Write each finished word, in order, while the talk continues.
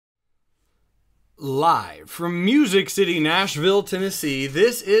Live from Music City, Nashville, Tennessee,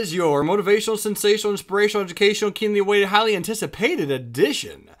 this is your motivational, sensational, inspirational, educational, keenly awaited, highly anticipated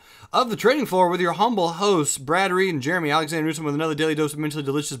edition of The Trading Floor with your humble hosts, Brad Reed and Jeremy Alexander Newsom, with another daily dose of mentally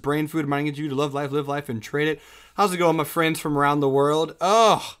delicious brain food, reminding you to love life, live life, and trade it. How's it going, my friends from around the world?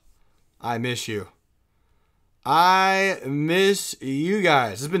 Oh, I miss you. I miss you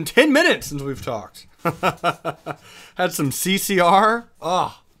guys. It's been 10 minutes since we've talked. Had some CCR.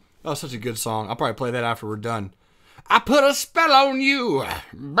 Oh, that was such a good song. I'll probably play that after we're done. I put a spell on you.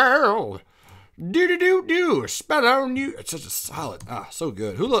 Barrel. Do-do-do-do. Spell on you. It's such a solid. Ah, so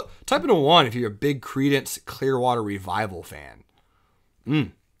good. Type in a 1 if you're a big Creedence Clearwater Revival fan.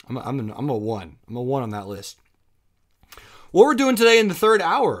 I'm a 1. I'm a 1 on that list. What we're doing today in the third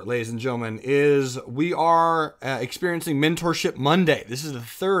hour, ladies and gentlemen, is we are experiencing Mentorship Monday. This is the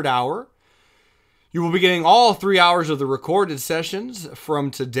third hour. You will be getting all 3 hours of the recorded sessions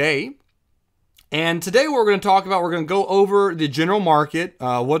from today. And today what we're going to talk about, we're going to go over the general market,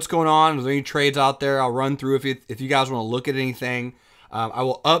 what's going on, is there any trades out there. I'll run through if you guys want to look at anything. I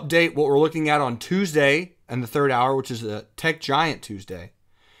will update what we're looking at on Tuesday in the third hour, which is a Tech Giant Tuesday.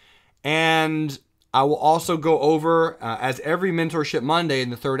 And I will also go over, as every Mentorship Monday in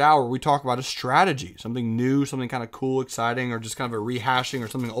the third hour, we talk about a strategy, something new, something kind of cool, exciting, or just kind of a rehashing or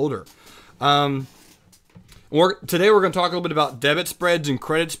something older. Today we're going to talk a little bit about debit spreads and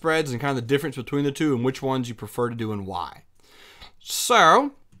credit spreads and kind of the difference between the two and which ones you prefer to do and why.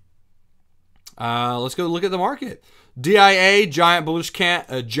 So, let's go look at the market. DIA, giant bullish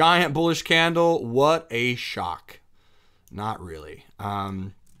candle. What a shock. Not really.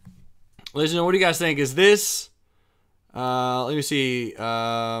 Ladies and gentlemen, what do you guys think? Is this, let me see,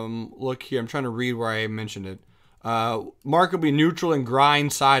 look here, I'm trying to read where I mentioned it. Market will be neutral and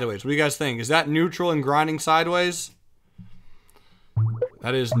grind sideways. What do you guys think? Is that neutral and grinding sideways?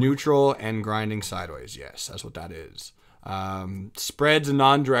 That is neutral and grinding sideways. Yes, that's what that is. Spreads and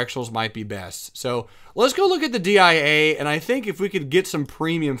non-directionals might be best. So let's go look at the DIA, and I think if we could get some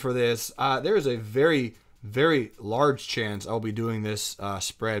premium for this, there is a very, very large chance I'll be doing this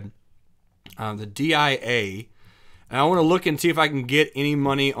spread. The DIA, and I want to look and see if I can get any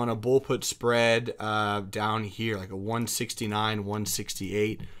money on a bull put spread down here, like a 169,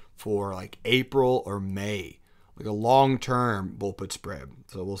 168 for like April or May, like a long-term bull put spread.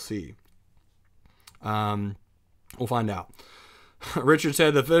 So we'll see. We'll find out. Richard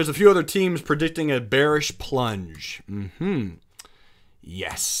said that there's a few other teams predicting a bearish plunge.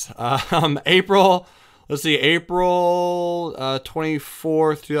 Yes. April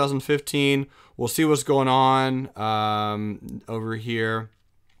 24th, 2015. We'll see what's going on over here.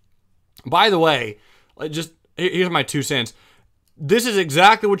 By the way, here's my 2 cents. This is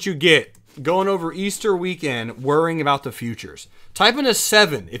exactly what you get going over Easter weekend worrying about the futures. Type in a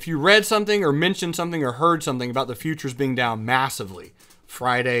 7 if you read something or mentioned something or heard something about the futures being down massively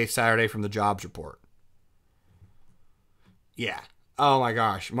Friday, Saturday from the jobs report. Yeah. Oh my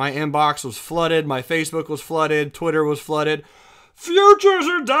gosh. My inbox was flooded. My Facebook was flooded. Twitter was flooded. Futures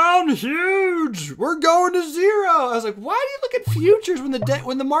are down huge. We're going to zero. I was like, why do you look at futures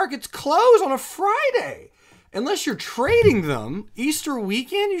when the markets close on a Friday? Unless you're trading them, Easter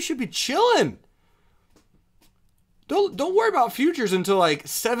weekend, you should be chilling. Don't worry about futures until like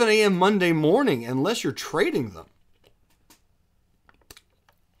 7 a.m. Monday morning unless you're trading them.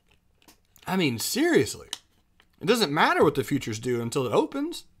 I mean, seriously. It doesn't matter what the futures do until it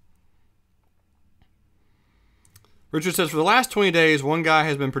opens. Richard says, for the last 20 days, one guy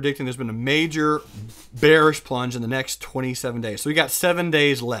has been predicting there's been a major bearish plunge in the next 27 days. So we got 7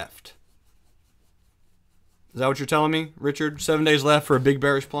 days left. Is that what you're telling me, Richard? 7 days left for a big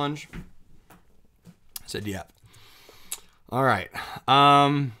bearish plunge? I said, yeah. All right.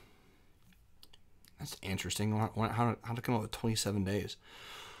 That's interesting. How to come up with 27 days.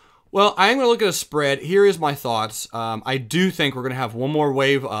 Well, I'm going to look at a spread. Here is my thoughts. I do think we're going to have one more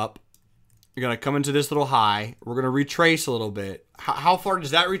wave up. You're going to come into this little high. We're going to retrace a little bit. How far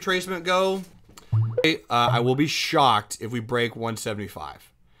does that retracement go? I will be shocked if we break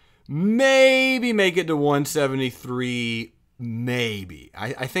 175. Maybe make it to 173. Maybe.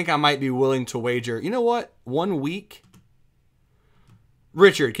 I think I might be willing to wager. You know what? 1 week.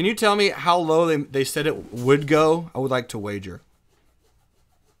 Richard, can you tell me how low they said it would go? I would like to wager.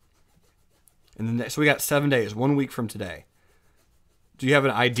 So we got 7 days, 1 week from today. Do you have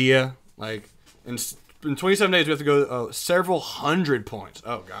an idea? Like, in 27 days, we have to go several hundred points.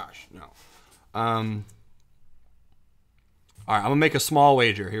 Oh, gosh, no. All right, I'm going to make a small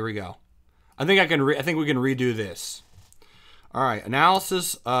wager. Here we go. I think we can redo this. All right,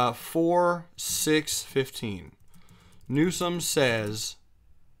 analysis 4-6-15. Newsom says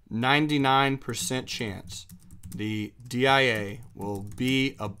 99% chance the DIA will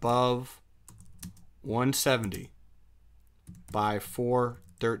be above 170 by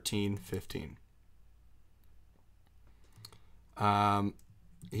 4/13/15.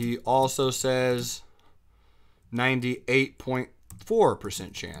 He also says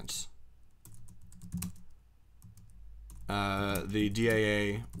 98.4% chance the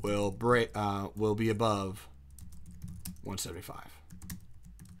DAA will be above 175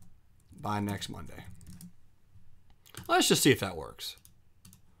 by next Monday. Let's just see if that works.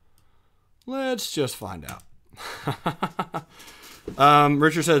 Let's just find out.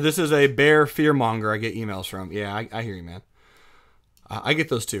 Richard said, this is a bear fearmonger I get emails from. Yeah, I hear you, man. I get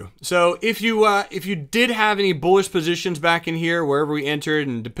those too. So if you did have any bullish positions back in here, wherever we entered,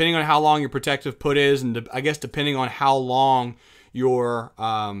 and depending on how long your protective put is, and I guess depending on how long your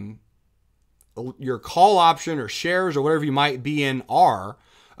call option or shares or whatever you might be in are,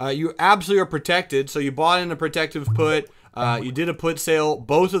 you absolutely are protected. So you bought in a protective put, you did a put sale.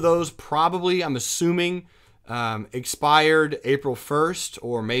 Both of those probably, I'm assuming, expired April 1st,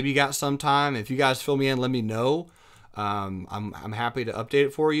 or maybe got some time. If you guys fill me in, let me know. I'm happy to update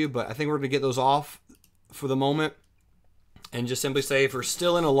it for you, but I think we're going to get those off for the moment and just simply say, if we're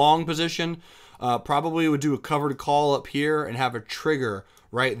still in a long position, probably would do a covered call up here and have a trigger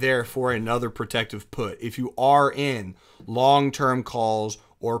right there for another protective put if you are in long-term calls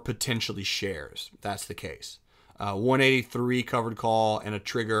or potentially shares. That's the case. 183 covered call and a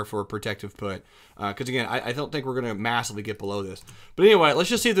trigger for a protective put. Because again, I don't think we're going to massively get below this. But anyway, let's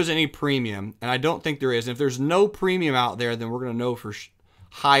just see if there's any premium. And I don't think there is. And if there's no premium out there, then we're going to know for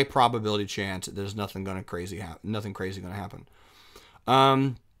high probability chance that there's nothing crazy going to happen.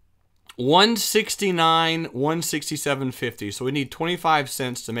 169, 167.50. So we need 25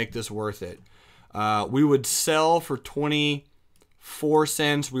 cents to make this worth it. We would sell for 24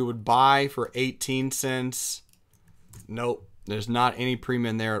 cents. We would buy for 18 cents. Nope. There's not any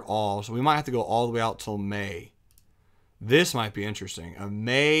premium there at all. So we might have to go all the way out till May. This might be interesting. A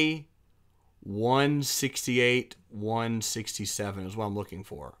May 168, 167 is what I'm looking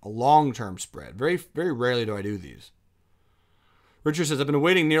for. A long-term spread. Very, very rarely do I do these. Richard says, I've been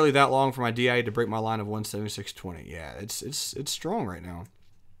waiting nearly that long for my DIA to break my line of 176.20. Yeah, it's strong right now.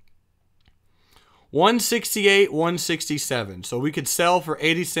 168, 167. So we could sell for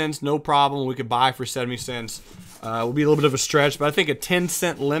 80 cents, no problem. We could buy for 70 cents. Will be a little bit of a stretch, but I think a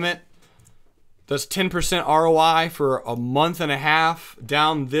 10-cent limit, that's 10% ROI for a month and a half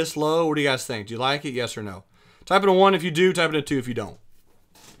down this low. What do you guys think? Do you like it? Yes or no? Type in a 1 if you do. Type in a 2 if you don't.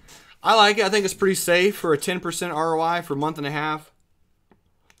 I like it. I think it's pretty safe for a 10% ROI for a month and a half.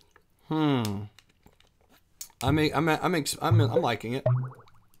 I'm liking it.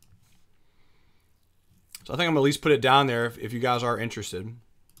 So I think I'm gonna at least put it down there if you guys are interested.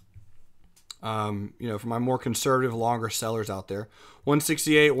 You know, for my more conservative, longer sellers out there.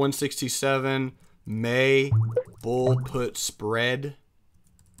 168, 167, May bull put spread,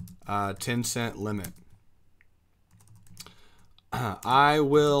 10-cent limit. I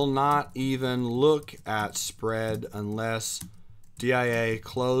will not even look at spread unless DIA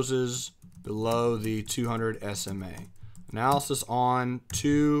closes below the 200 SMA. Analysis on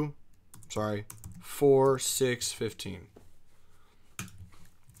 4, 6, 15.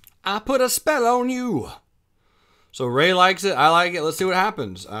 I put a spell on you. So Ray likes it. I like it. Let's see what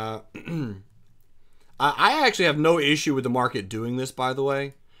happens. I actually have no issue with the market doing this, by the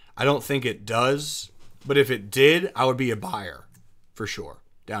way. I don't think it does. But if it did, I would be a buyer for sure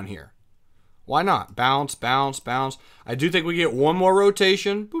down here. Why not? Bounce, bounce, bounce. I do think we get one more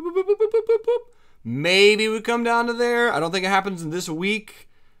rotation. Boop, boop, boop, boop, boop, boop, boop. Maybe we come down to there. I don't think it happens in this week.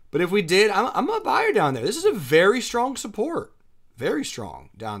 But if we did, I'm a buyer down there. This is a very strong support. Very strong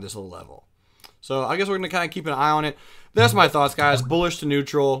down this little level. So I guess we're going to kind of keep an eye on it. That's my thoughts, guys. Bullish to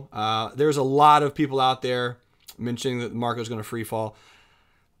neutral. There's a lot of people out there mentioning that the market is going to free fall.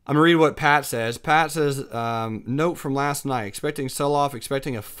 I'm going to read what Pat says. Pat says, note from last night, expecting sell-off,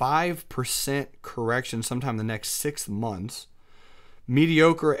 expecting a 5% correction sometime in the next 6 months.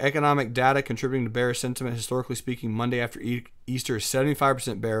 Mediocre economic data contributing to bearish sentiment. Historically speaking, Monday after Easter is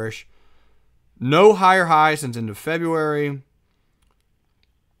 75% bearish. No higher high since end of February.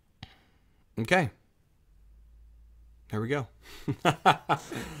 Okay. There we go.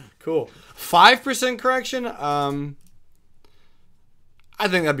 Cool. 5% correction. I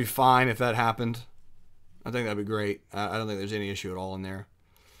think that'd be fine if that happened. I think that'd be great. I don't think there's any issue at all in there.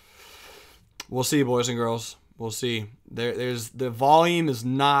 We'll see, boys and girls. We'll see. There's the volume is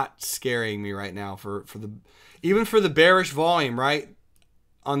not scaring me right now even for the bearish volume, right?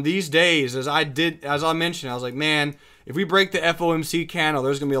 On these days, as I mentioned, I was like, man, If we break the FOMC candle,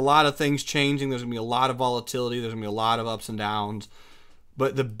 there's going to be a lot of things changing. There's going to be a lot of volatility. There's going to be a lot of ups and downs.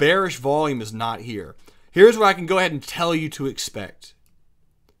 But the bearish volume is not here. Here's what I can go ahead and tell you to expect.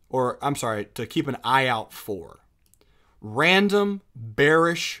 Or, I'm sorry, to keep an eye out for. Random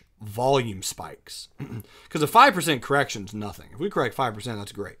bearish volume spikes. Because a 5% correction is nothing. If we correct 5%,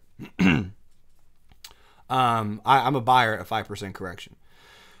 that's great. I'm a buyer at a 5% correction.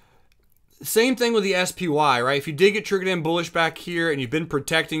 Same thing with the SPY, right? If you did get triggered in bullish back here and you've been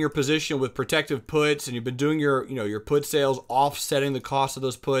protecting your position with protective puts and you've been doing your put sales offsetting the cost of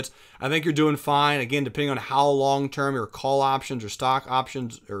those puts, I think you're doing fine. Again, depending on how long-term your call options or stock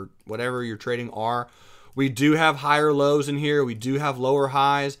options or whatever you're trading are. We do have higher lows in here. We do have lower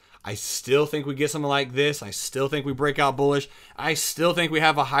highs. I still think we get something like this. I still think we break out bullish. I still think we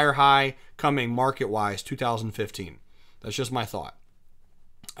have a higher high coming market-wise 2015. That's just my thought.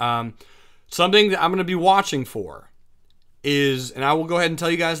 Something that I'm going to be watching for is, and I will go ahead and tell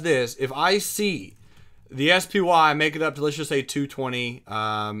you guys this, if I see the SPY make it up to, let's just say 220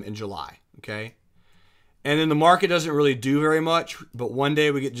 in July, okay? And then the market doesn't really do very much, but one day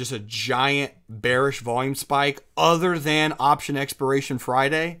we get just a giant bearish volume spike other than option expiration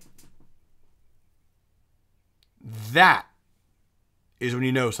Friday. That is when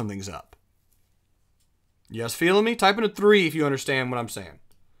you know something's up. You guys feeling me? Type in a 3 if you understand what I'm saying.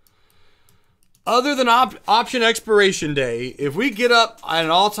 Other than option expiration day, if we get up at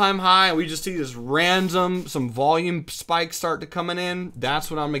an all-time high and we just see this random, some volume spikes start to coming in, that's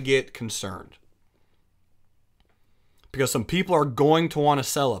when I'm going to get concerned. Because some people are going to want to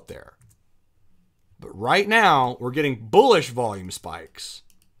sell up there. But right now, we're getting bullish volume spikes,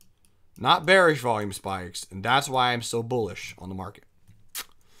 not bearish volume spikes, and that's why I'm so bullish on the market.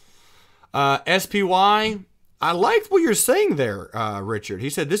 SPY, I liked what you're saying there, Richard. He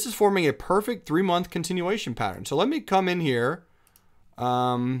said, this is forming a perfect 3-month continuation pattern. So let me come in here.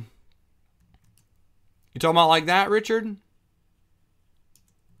 You talking about like that, Richard?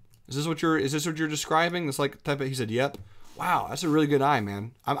 Is this what you're describing? This like type of, he said, yep. Wow, that's a really good eye,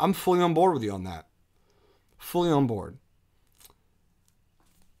 man. I'm fully on board with you on that. Fully on board.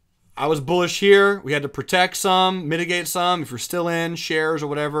 I was bullish here. We had to protect some, mitigate some. If you're still in shares or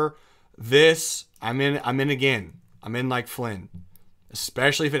whatever, this, I'm in again. I'm in like Flynn.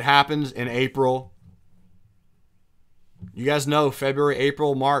 Especially if it happens in April. You guys know February,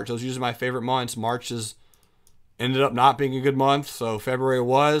 April, March. Those are usually my favorite months. March has ended up not being a good month. So February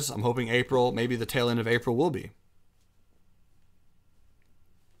was. I'm hoping April, maybe the tail end of April will be.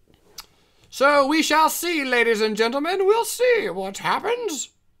 So we shall see, ladies and gentlemen. We'll see what happens.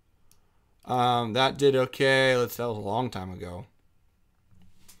 That did okay. That was a long time ago.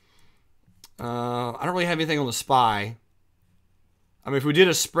 I don't really have anything on the SPY. I mean, if we did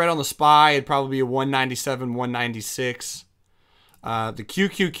a spread on the SPY, it'd probably be a 197, 196. The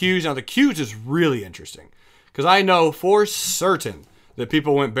QQQs, now the Qs is really interesting. Because I know for certain that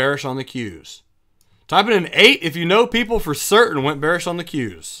people went bearish on the Qs. Type in an 8 if you know people for certain went bearish on the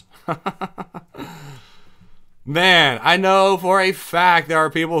Qs. Man, I know for a fact there are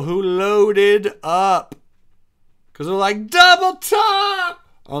people who loaded up. Because they're like, double top!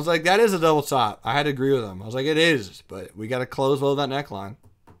 I was like, that is a double top. I had to agree with them. I was like, it is, but we got to close below that neckline.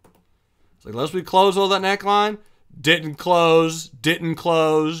 It's like, unless we close below that neckline, didn't close,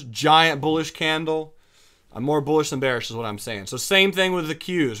 giant bullish candle. I'm more bullish than bearish is what I'm saying. So same thing with the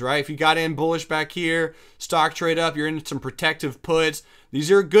Qs, right? If you got in bullish back here, stock trade up, you're in some protective puts.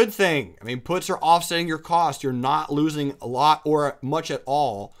 These are a good thing. I mean, puts are offsetting your cost. You're not losing a lot or much at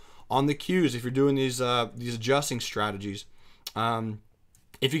all on the Qs if you're doing these adjusting strategies.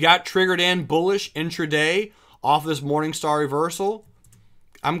 If you got triggered in bullish intraday off this Morningstar reversal,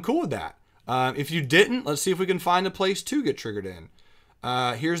 I'm cool with that. If you didn't, let's see if we can find a place to get triggered in.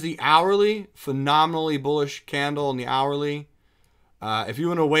 Here's the hourly, phenomenally bullish candle in the hourly. If you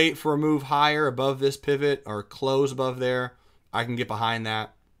want to wait for a move higher above this pivot or close above there, I can get behind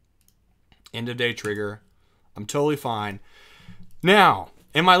that. End of day trigger. I'm totally fine. Now,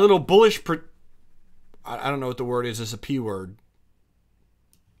 in my little bullish, I don't know what the word is. It's a P word.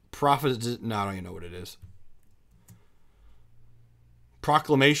 Profit, no, I don't even know what it is.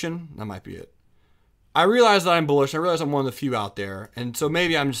 Proclamation, that might be it. I realize that I'm bullish. I realize I'm one of the few out there. And so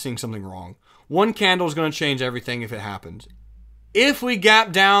maybe I'm just seeing something wrong. One candle is going to change everything if it happens. If we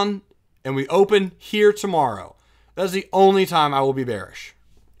gap down and we open here tomorrow, that's the only time I will be bearish.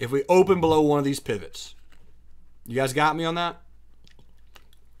 If we open below one of these pivots. You guys got me on that?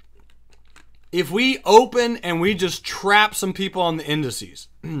 If we open and we just trap some people on the indices,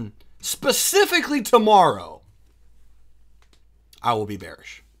 specifically tomorrow, I will be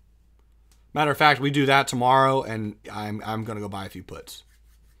bearish. Matter of fact, we do that tomorrow, and I'm going to go buy a few puts.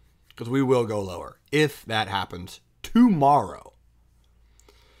 Because we will go lower if that happens tomorrow.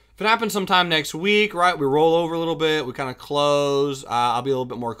 If it happens sometime next week, right, we roll over a little bit, we kind of close, I'll be a little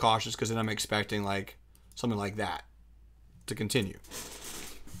bit more cautious because then I'm expecting like something like that to continue.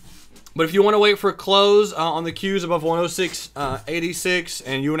 But if you want to wait for a close on the Qs above 106.86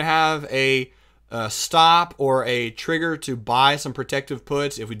 and you want to have a stop or a trigger to buy some protective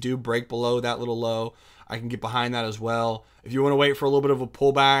puts, if we do break below that little low, I can get behind that as well. If you want to wait for a little bit of a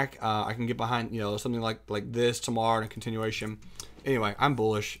pullback, I can get behind, something like this tomorrow in a continuation. Anyway, I'm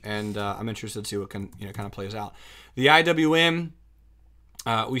bullish, and I'm interested to see what kind of plays out. The IWM,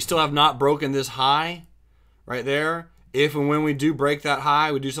 we still have not broken this high right there. If and when we do break that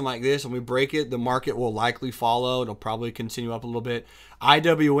high, we do something like this and we break it, the market will likely follow. It'll probably continue up a little bit.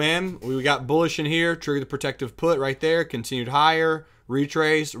 IWM, we got bullish in here, trigger the protective put right there, continued higher,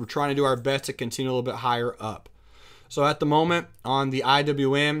 retrace. We're trying to do our best to continue a little bit higher up. So at the moment on the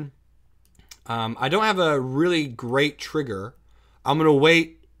IWM, I don't have a really great trigger. I'm going to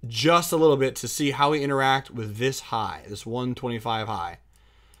wait just a little bit to see how we interact with this high, this 125 high.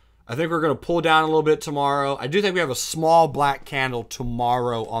 I think we're going to pull down a little bit tomorrow. I do think we have a small black candle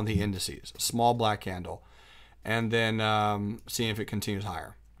tomorrow on the indices. A small black candle. And then seeing if it continues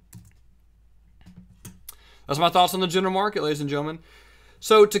higher. That's my thoughts on the general market, ladies and gentlemen.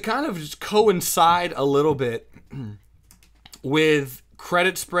 So to kind of just coincide a little bit with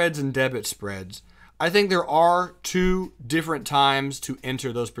credit spreads and debit spreads, I think there are two different times to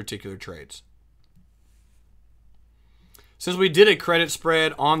enter those particular trades. Since we did a credit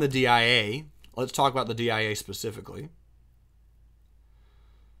spread on the DIA, let's talk about the DIA specifically.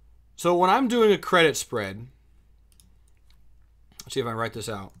 So when I'm doing a credit spread, let's see if I can write this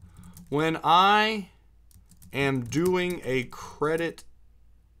out. When I am doing a credit,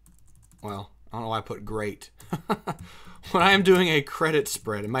 well, I don't know why I put great. When I am doing a credit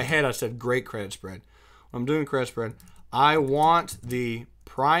spread, in my head I said great credit spread. When I'm doing a credit spread, I want the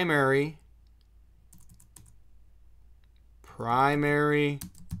primary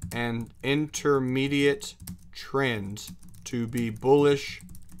and intermediate trends to be bullish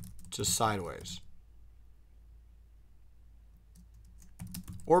to sideways.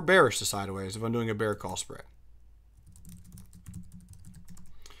 Or bearish to sideways if I'm doing a bear call spread.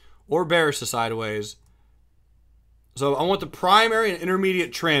 Or bearish to sideways. So I want the primary and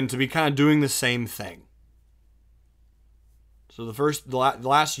intermediate trend to be kind of doing the same thing. So the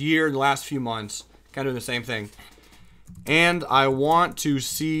last year and the last few months, kind of doing the same thing. And I want to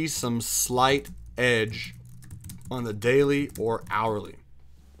see some slight edge on the daily or hourly.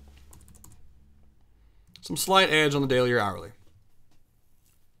 Some slight edge on the daily or hourly.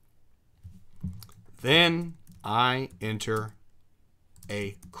 Then I enter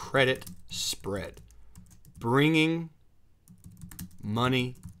a credit spread, bringing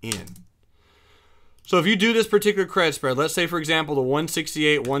money in. So if you do this particular credit spread, let's say, for example, the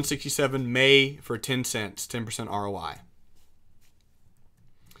 168, 167 May for 10 cents, 10% ROI.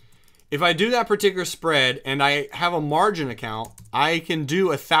 If I do that particular spread and I have a margin account, I can do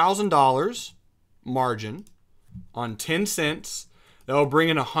 $1,000 margin on 10 cents. That will bring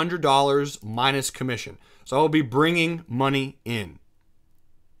in $100 minus commission. So I will be bringing money in.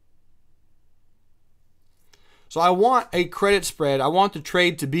 So I want a credit spread. I want the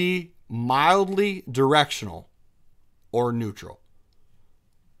trade to be mildly directional or neutral.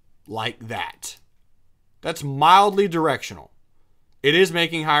 Like that. That's mildly directional. It is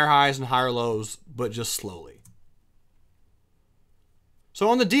making higher highs and higher lows, but just slowly. So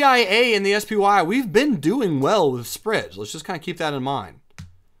on the DIA and the SPY, we've been doing well with spreads. Let's just kind of keep that in mind.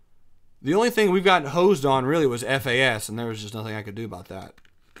 The only thing we've gotten hosed on really was FAS, and there was just nothing I could do about that.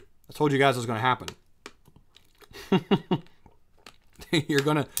 I told you guys it was going to happen.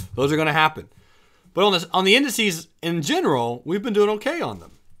 Those are going to happen. But on the indices in general, we've been doing okay on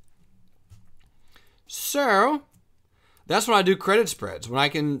them. So that's when I do credit spreads. When I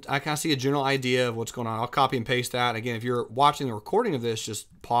kind of see a general idea of what's going on, I'll copy and paste that. Again, if you're watching the recording of this, just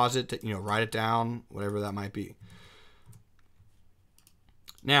pause it, write it down, whatever that might be.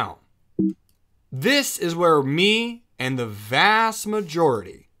 Now, this is where me and the vast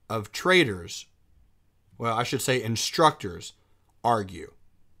majority of traders, well, I should say instructors, argue.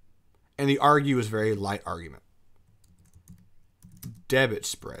 And the argue is very light argument. Debit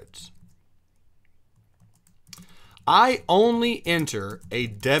spreads. I only enter a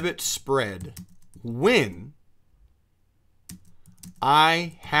debit spread when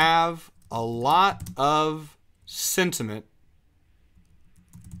I have a lot of sentiment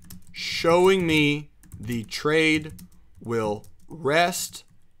showing me the trade will rest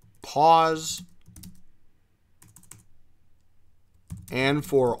pause, and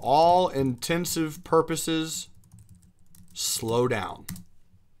for all intensive purposes, slow down.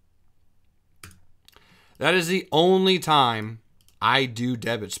 That is the only time I do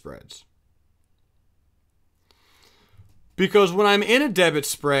debit spreads. Because when I'm in a debit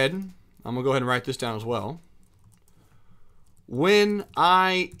spread, I'm going to go ahead and write this down as well. When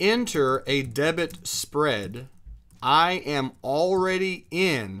I enter a debit spread, I am already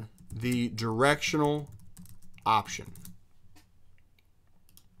in the directional option.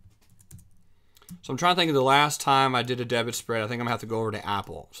 So I'm trying to think of the last time I did a debit spread. I think I'm going to have to go over to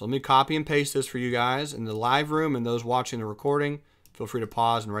Apple. So let me copy and paste this for you guys in the live room, and those watching the recording, feel free to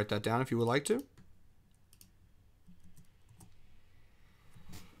pause and write that down if you would like to.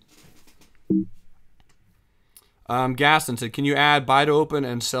 Gaston said, can you add buy to open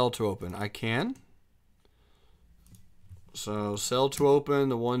and sell to open? I can. So sell to open,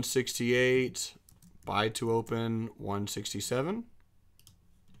 the 168, buy to open, 167.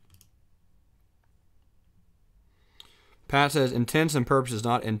 Pat says, intents and purposes,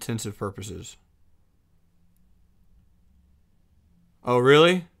 not intensive purposes. Oh,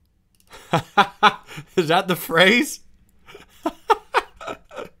 really? Is that the phrase?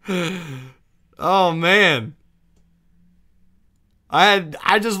 Oh, man.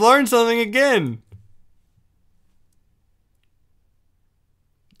 I just learned something again.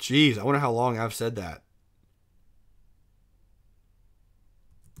 Jeez, I wonder how long I've said that.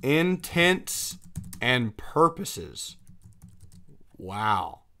 Intents and purposes.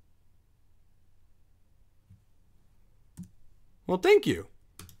 Wow. Well, thank you,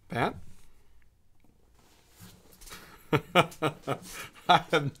 Pat. I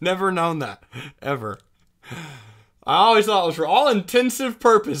have never known that, ever. I always thought it was for all intensive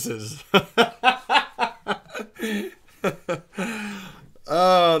purposes.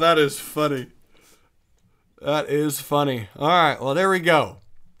 Oh, that is funny. That is funny. All right, well, there we go.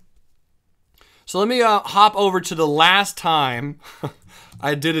 So let me hop over to the last time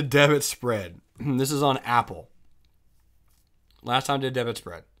I did a debit spread. This is on Apple. Last time I did a debit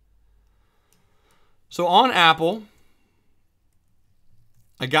spread. So on Apple,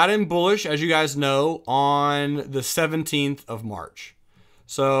 I got in bullish, as you guys know, on the 17th of March.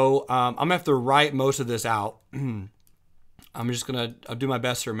 So I'm going to have to write most of this out. I'm just going to do my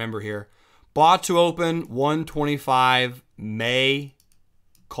best to remember here. Bought to open 125 May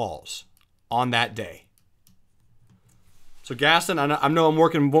calls on that day. So Gaston, I know I'm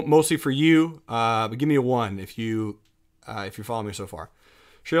working mostly for you, but give me a 1 if you're following me so far.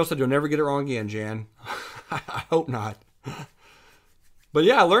 Cheryl said you'll never get it wrong again, Jan. I hope not. But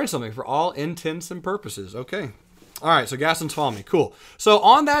yeah, I learned something for all intents and purposes. Okay. All right, so Gaston's following me. Cool. So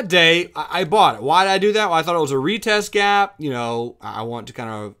on that day, I bought it. Why did I do that? Well, I thought it was a retest gap. You know, I want to kind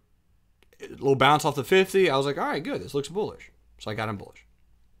of a little bounce off the 50. I was like, all right, good. This looks bullish. So I got in bullish.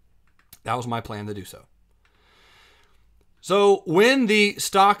 That was my plan to do so. So when the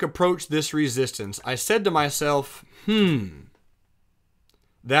stock approached this resistance, I said to myself, that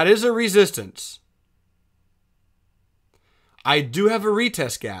is a resistance. I do have a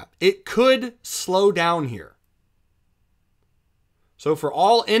retest gap. It could slow down here. So for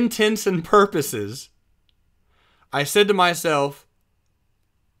all intents and purposes, I said to myself,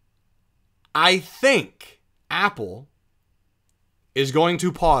 I think Apple is going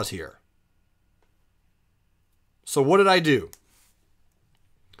to pause here. So what did I do?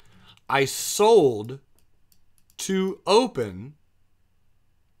 I sold to open.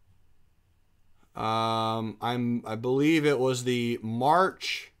 I believe it was the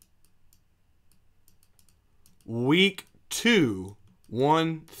March week 2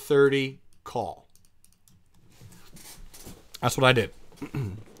 130 call. That's what I did.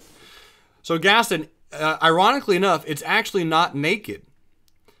 So Gaston, ironically enough, it's actually not naked.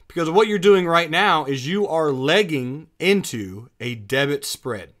 Because what you're doing right now is you are legging into a debit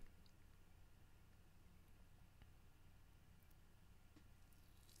spread.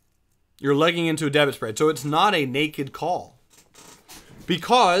 You're legging into a debit spread. So it's not a naked call.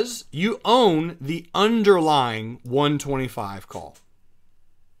 Because you own the underlying 125 call.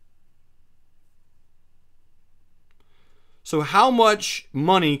 So how much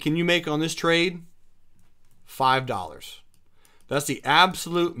money can you make on this trade? $5. That's the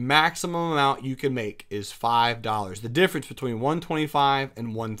absolute maximum amount you can make is $5. The difference between 125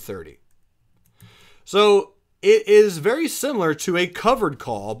 and 130. So it is very similar to a covered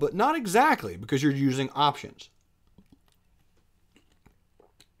call, but not exactly because you're using options.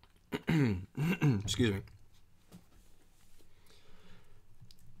 Excuse me.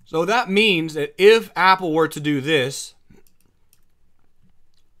 So that means that if Apple were to do this,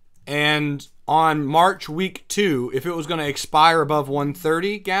 And on March week 2, if it was going to expire above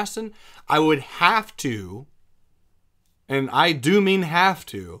 130, Gaston, I would have to, and I do mean have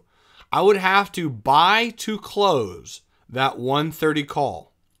to, I would have to buy to close that 130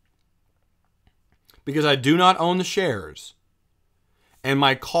 call. Because I do not own the shares. And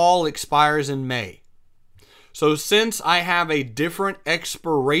my call expires in May. So since I have a different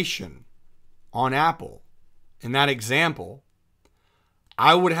expiration on Apple, in that example,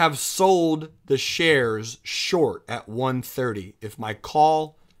 I would have sold the shares short at 130 if my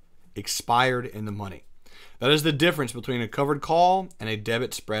call expired in the money. That is the difference between a covered call and a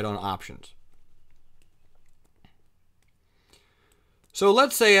debit spread on options. So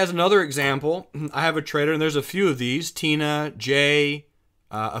let's say, as another example, I have a trader, and there's a few of these, Tina, Jay,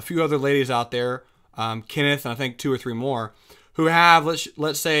 a few other ladies out there, Kenneth, and I think 2 or 3 more, who have,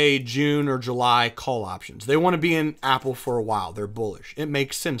 let's say, June or July call options. They want to be in Apple for a while. They're bullish. It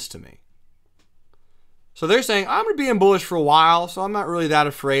makes sense to me. So they're saying, I'm going to be in bullish for a while, so I'm not really that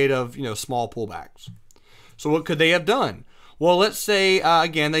afraid of, small pullbacks. So what could they have done? Well, let's say,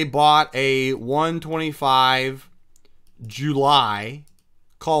 again, they bought a 125 July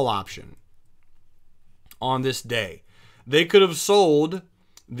call option on this day. They could have sold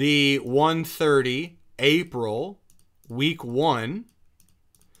the 130 April week 1,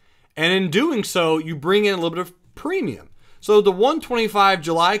 and in doing so, you bring in a little bit of premium. So the 125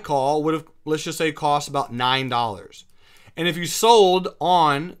 July call would have, let's just say, cost about $9. And if you sold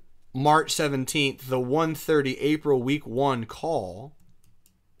on March 17th, the 130 April week 1 call,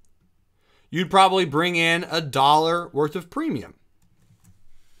 you'd probably bring in $1 worth of premium.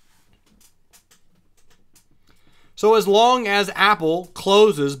 So as long as Apple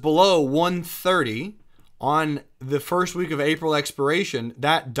closes below 130 on the first week of April expiration,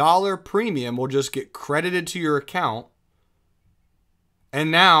 that dollar premium will just get credited to your account.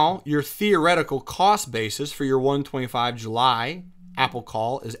 And now your theoretical cost basis for your 125 July Apple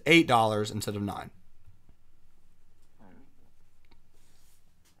call is $8 instead of $9.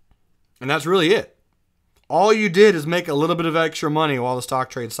 And that's really it. All you did is make a little bit of extra money while the stock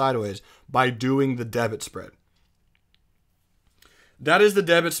trades sideways by doing the debit spread. That is the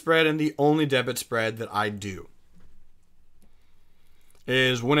debit spread, and the only debit spread that I do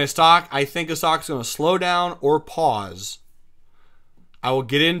is when I think a stock is going to slow down or pause, I will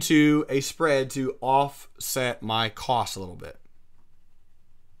get into a spread to offset my costs a little bit.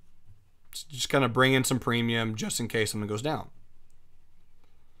 Just kind of bring in some premium just in case something goes down.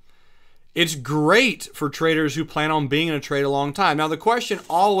 It's great for traders who plan on being in a trade a long time. Now, the question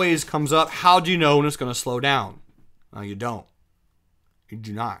always comes up, how do you know when it's going to slow down? No, you don't. You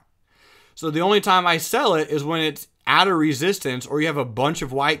do not. So the only time I sell it is when it's at a resistance or you have a bunch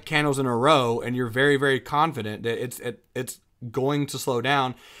of white candles in a row and you're very, very confident that it's going to slow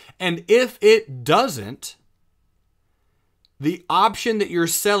down. And if it doesn't, the option that you're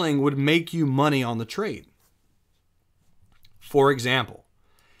selling would make you money on the trade. For example,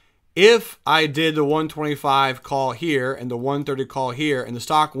 if I did the 125 call here and the 130 call here and the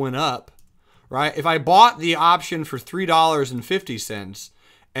stock went up, right? If I bought the option for $3.50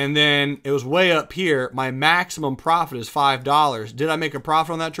 and then it was way up here, my maximum profit is $5. Did I make a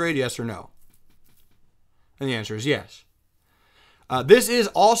profit on that trade? Yes or no? And the answer is yes. This is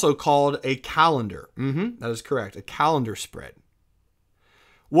also called a calendar. That is correct. A calendar spread.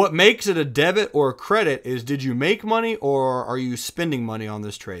 What makes it a debit or a credit is, did you make money or are you spending money on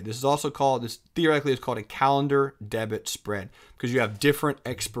this trade? This is also called, this theoretically is called a calendar debit spread because you have different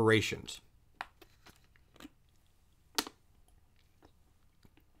expirations.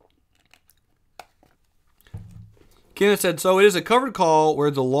 Kenneth said, so it is a covered call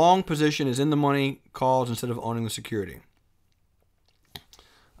where the long position is in the money calls instead of owning the security.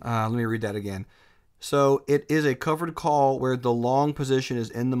 Let me read that again. So it is a covered call where the long position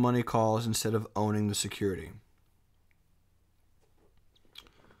is in the money calls instead of owning the security.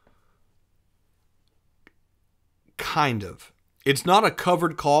 Kind of. It's not a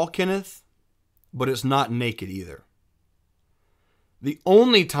covered call, Kenneth, but it's not naked either. The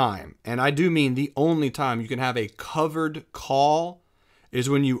only time, and I do mean the only time you can have a covered call is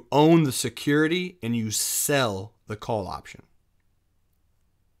when you own the security and you sell the call option.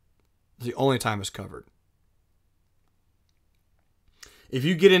 The only time it's covered. If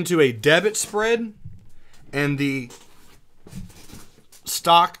you get into a debit spread and the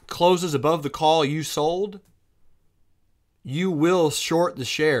stock closes above the call you sold, you will short the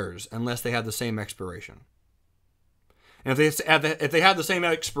shares unless they have the same expiration. And if they have the same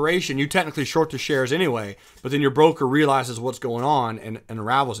expiration, you technically short the shares anyway, but then your broker realizes what's going on and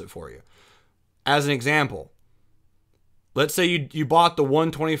unravels it for you. As an example, let's say you bought the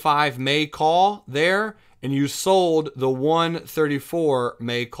 125 May call there and you sold the 134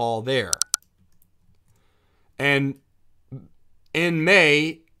 May call there. And in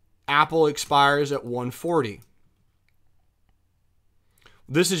May, Apple expires at 140.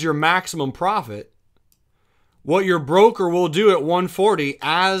 This is your maximum profit. What your broker will do at 140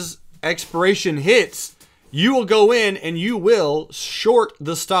 as expiration hits, you will go in and you will short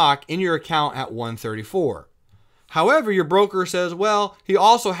the stock in your account at 134. However, your broker says, well, he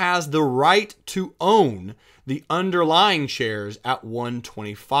also has the right to own the underlying shares at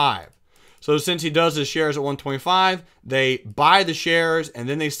 125. So since he does his shares at 125, they buy the shares and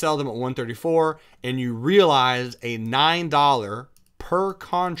then they sell them at 134, and you realize a $9 per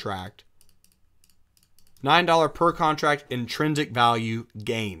contract, $9 per contract intrinsic value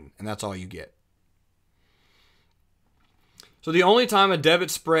gain, and that's all you get. So the only time a debit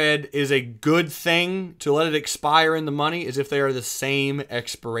spread is a good thing to let it expire in the money is if they are the same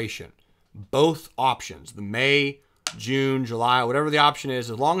expiration. Both options, the May, June, July, whatever the option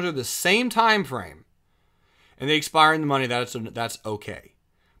is, as long as they're the same time frame and they expire in the money, that's okay.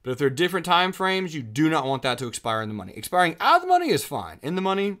 But if they're different time frames, you do not want that to expire in the money. Expiring out of the money is fine. In the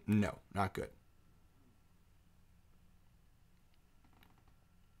money, no, not good.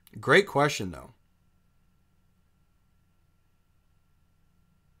 Great question, though.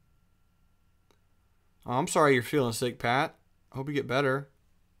 Oh, I'm sorry you're feeling sick, Pat. I hope you get better.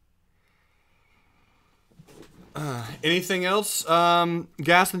 Anything else,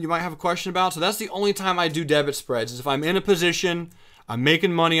 Gaston, you might have a question about? So that's the only time I do debit spreads is if I'm in a position, I'm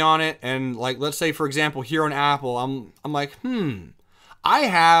making money on it, and like let's say for example here on Apple, I'm like,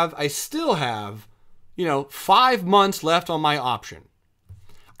 I still have, 5 months left on my option.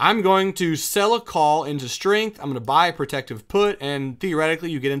 I'm going to sell a call into strength. I'm going to buy a protective put, and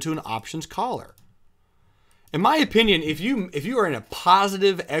theoretically you get into an options collar. In my opinion, if you are in a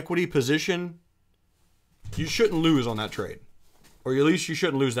positive equity position, you shouldn't lose on that trade. Or at least you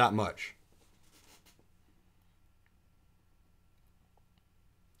shouldn't lose that much.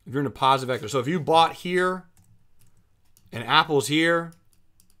 If you're in a positive equity. So if you bought here and Apple's here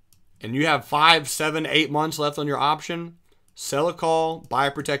and you have 5, 7, 8 months left on your option, sell a call, buy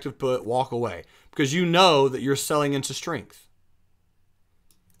a protective put, walk away. Because you know that you're selling into strength.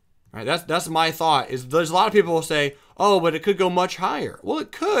 Right? That's my thought. Is there's a lot of people will say, oh, but it could go much higher. Well,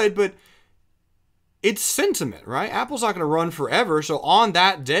 it could, but it's sentiment, right? Apple's not going to run forever. So on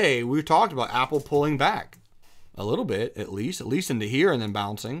that day, we talked about Apple pulling back a little bit, at least into here and then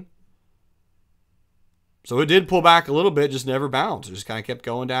bouncing. So it did pull back a little bit, just never bounced. It just kind of kept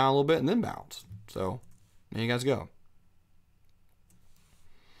going down a little bit and then bounced. So there you guys go.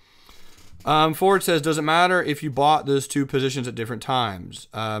 Ford says, does it matter if you bought those two positions at different times?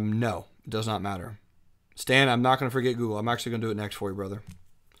 No, it does not matter. Stan, I'm not going to forget Google. I'm actually going to do it next for you, brother.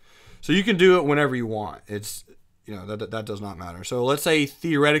 So you can do it whenever you want. It's, that does not matter. So let's say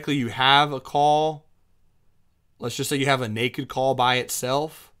theoretically you have a call. Let's just say you have a naked call by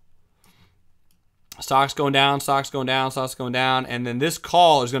itself. Stock's going down, stock's going down, stock's going down. And then this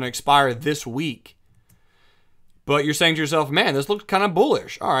call is going to expire this week. But you're saying to yourself, man, this looks kind of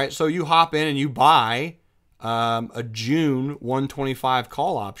bullish. All right, so you hop in and you buy a June 125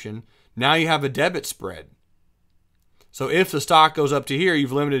 call option. Now you have a debit spread. So if the stock goes up to here,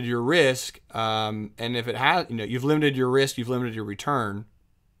 you've limited your risk. And if it has, you've limited your risk, you've limited your return.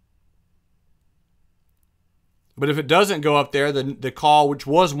 But if it doesn't go up there, the call, which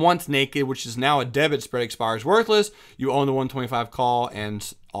was once naked, which is now a debit spread, expires worthless. You own the 125 call,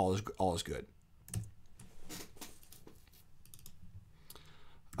 and all is good.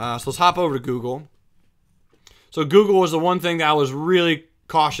 So let's hop over to Google. So Google was the one thing that I was really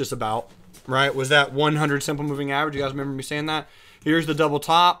cautious about. Right, was that 100 simple moving average? You guys remember me saying that? Here's the double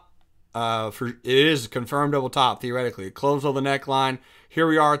top. It is a confirmed double top theoretically. It closed on the neckline. Here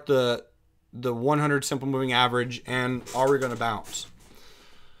we are at the 100 simple moving average, and are we going to bounce?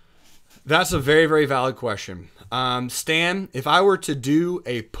 That's a very, very valid question. Stan, if I were to do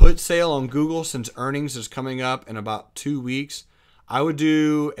a put sale on Google since earnings is coming up in about 2 weeks, I would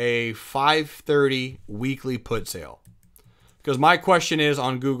do a 530 weekly put sale. Because my question is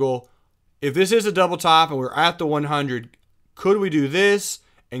on Google, if this is a double top and we're at the 100, could we do this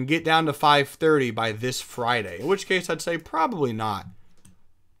and get down to 530 by this Friday? In which case, I'd say probably not.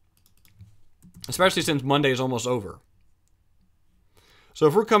 Especially since Monday is almost over. So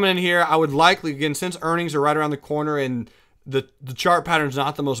if we're coming in here, I would likely, again, since earnings are right around the corner and the chart pattern is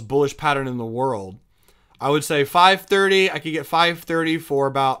not the most bullish pattern in the world, I would say 530. I could get 530 for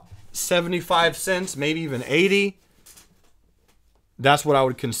about 75 cents, maybe even 80. That's what I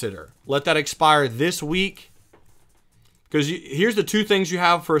would consider. Let that expire this week. Because here's the two things you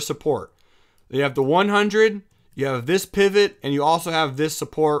have for support. You have the 100, you have this pivot, and you also have this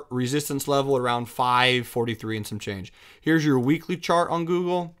support resistance level around 543 and some change. Here's your weekly chart on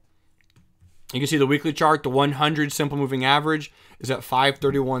Google. You can see the weekly chart, the 100 simple moving average is at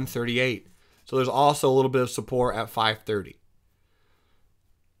 531.38. So there's also a little bit of support at 530.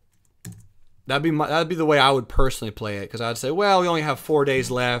 That'd be the way I would personally play it, because I'd say, well, we only have 4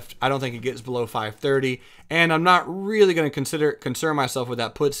 days left. I don't think it gets below 530, and I'm not really going to concern myself with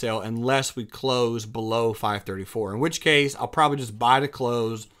that put sale unless we close below 534. In which case, I'll probably just buy to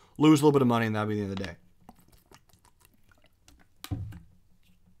close, lose a little bit of money, and that'll be the end of the day.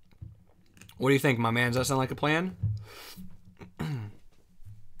 What do you think, my man? Does that sound like a plan?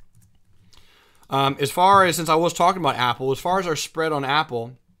 As far as, since I was talking about Apple, as far as our spread on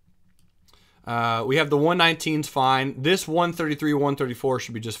Apple, we have the 119's fine. This 133, 134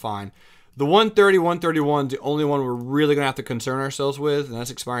 should be just fine. The 130, 131 is the only one we're really going to have to concern ourselves with, and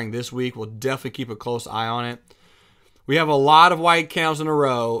that's expiring this week. We'll definitely keep a close eye on it. We have a lot of white candles in a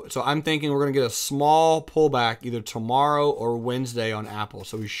row, so I'm thinking we're going to get a small pullback either tomorrow or Wednesday on Apple,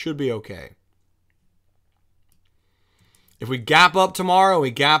 so we should be okay. If we gap up tomorrow, we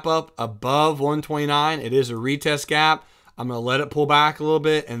gap up above 129, it is a retest gap. I'm going to let it pull back a little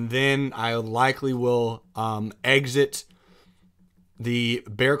bit, and then I likely will exit the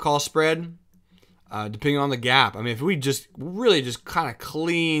bear call spread, depending on the gap. I mean, if we just really just kind of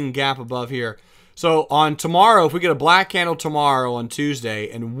clean gap above here. So on tomorrow, if we get a black candle tomorrow on Tuesday,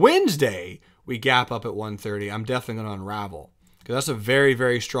 and Wednesday we gap up at 130, I'm definitely going to unravel, because that's a very,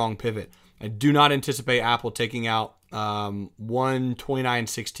 very strong pivot. I do not anticipate Apple taking out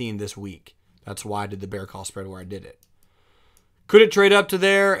 129.16 this week. That's why I did the bear call spread where I did it. Could it trade up to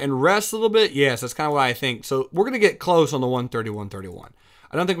there and rest a little bit? Yes, that's kind of what I think. So we're going to get close on the 130, 131.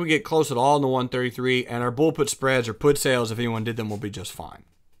 I don't think we get close at all on the 133, and our bull put spreads or put sales, if anyone did them, will be just fine.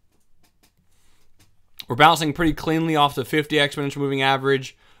 We're bouncing pretty cleanly off the 50 exponential moving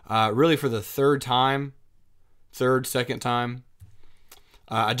average, really for the second time.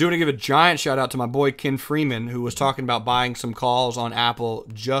 I do want to give a giant shout out to my boy Ken Freeman, who was talking about buying some calls on Apple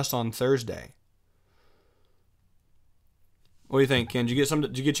just on Thursday. What do you think, Ken? Did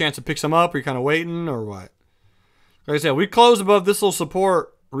you get a chance to pick some up? Or are you kind of waiting, or what? Like I said, we closed above this little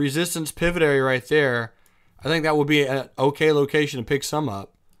support resistance pivot area right there. I think that would be an okay location to pick some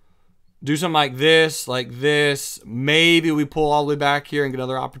up. Do something like this. Maybe we pull all the way back here and get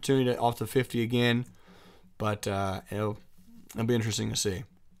another opportunity off the 50 again. But it'll be interesting to see.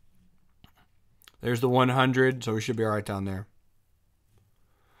 There's the 100, so we should be all right down there.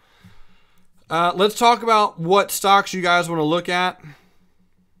 Let's talk about what stocks you guys want to look at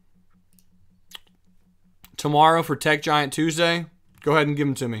tomorrow for Tech Giant Tuesday. Go ahead and give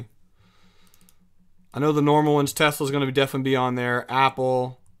them to me. I know the normal ones. Tesla's going to definitely be on there.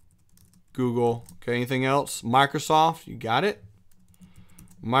 Apple, Google. Okay, anything else? Microsoft, you got it?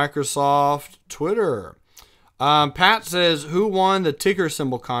 Microsoft, Twitter. Pat says, who won the ticker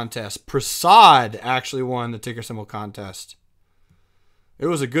symbol contest? Prasad actually won the ticker symbol contest. It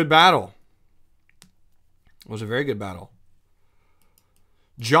was a good battle. It was a very good battle.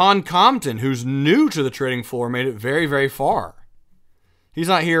 John Compton, who's new to the trading floor, made it very, very far. He's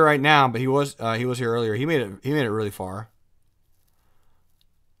not here right now, but he was here earlier. He made it really far.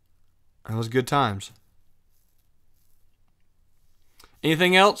 It was good times.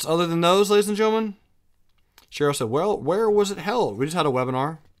 Anything else other than those, ladies and gentlemen? Cheryl said, well, where was it held? We just had a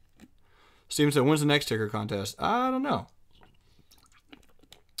webinar. Steven said, when's the next ticker contest? I don't know.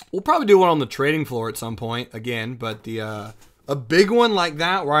 We'll probably do one on the trading floor at some point again, but a big one like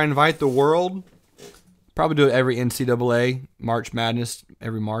that where I invite the world, probably do it every NCAA March Madness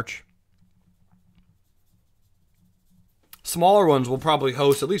every March. Smaller ones we'll probably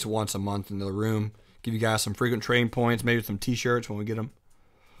host at least once a month in the room. Give you guys some frequent trading points, maybe some t-shirts when we get them.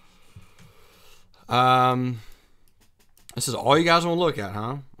 This is all you guys want to look at,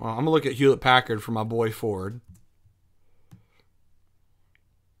 huh? Well, I'm going to look at Hewlett-Packard for my boy Ford.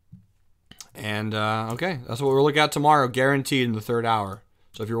 And, okay, that's what we'll look at tomorrow, guaranteed in the third hour.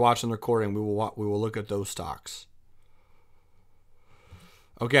 So if you're watching the recording, we will look at those stocks.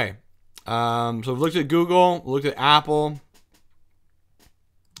 Okay, so we've looked at Google, we looked at Apple.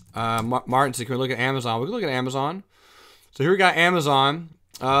 Martin said, can we look at Amazon? We can look at Amazon. So here we got Amazon.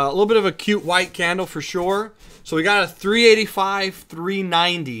 A little bit of a cute white candle for sure. So we got a 385,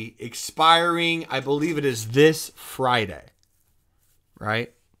 390 expiring, I believe it is this Friday.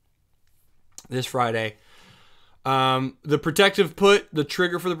 Right? This Friday. The protective put, the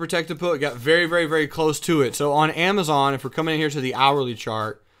trigger for the protective put got very, very, very close to it. So on Amazon, if we're coming in here to the hourly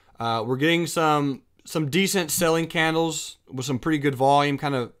chart, we're getting some some decent selling candles with some pretty good volume,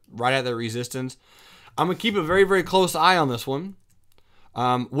 kind of right at that resistance. I'm going to keep a very, very close eye on this one.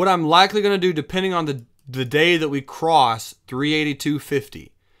 What I'm likely going to do, depending on the day that we cross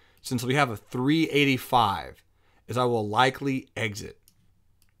 382.50, since we have a 385, is I will likely exit.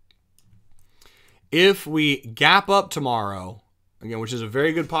 If we gap up tomorrow, again, which is a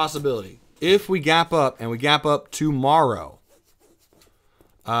very good possibility, if we gap up and we gap up tomorrow,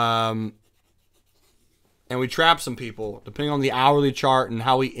 and we trap some people, depending on the hourly chart and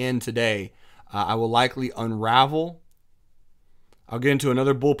how we end today, I will likely unravel. I'll get into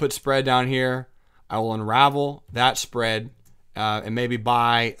another bull put spread down here. I will unravel that spread and maybe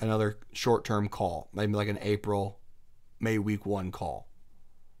buy another short-term call, maybe like an May week 1 call.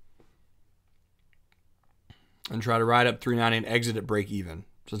 And try to ride up 390 and exit at break even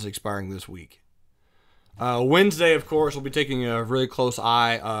since it's expiring this week. Wednesday, of course, we'll be taking a really close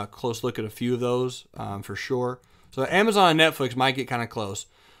look at a few of those for sure. So Amazon and Netflix might get kind of close.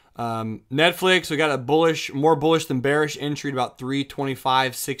 Netflix, we got a more bullish than bearish entry at about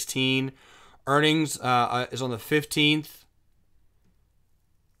 325.16. Earnings is on the 15th.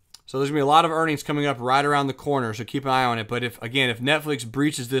 So there's going to be a lot of earnings coming up right around the corner, so keep an eye on it. But if Netflix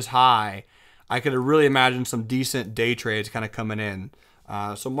breaches this high, I could really imagine some decent day trades kind of coming in.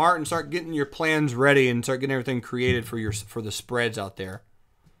 So Martin, start getting your plans ready and start getting everything created for the spreads out there.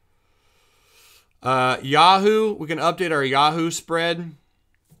 Yahoo, we can update our Yahoo spread.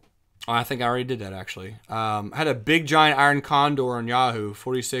 Oh, I think I already did that actually. I had a big giant iron condor on Yahoo,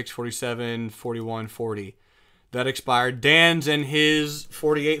 46, 47, 41, 40. That expired. Dan's and his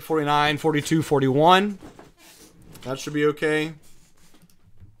 48, 49, 42, 41. That should be okay.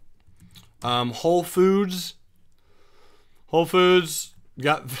 Whole Foods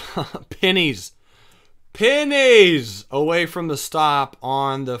got pennies away from the stop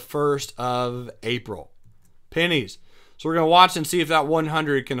on the 1st of April. Pennies. So we're going to watch and see if that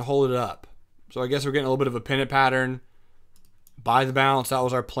 100 can hold it up. So I guess we're getting a little bit of a pennant pattern. Buy the bounce. That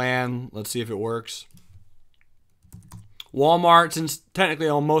was our plan. Let's see if it works. Walmart, since technically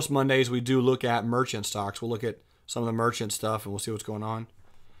on most Mondays we do look at merchant stocks. We'll look at some of the merchant stuff and we'll see what's going on.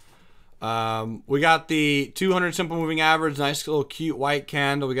 We got the 200 simple moving average, nice little cute white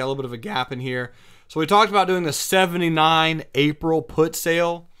candle. We got a little bit of a gap in here. So we talked about doing the 79 April put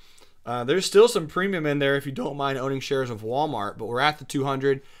sale. There's still some premium in there if you don't mind owning shares of Walmart, but we're at the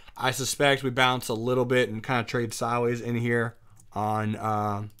 200. I suspect we bounce a little bit and kind of trade sideways in here on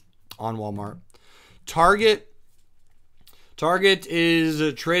Walmart. Target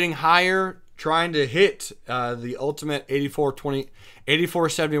is trading higher, trying to hit the ultimate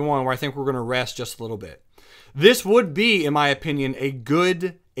 84.71, where I think we're going to rest just a little bit. This would be, in my opinion, a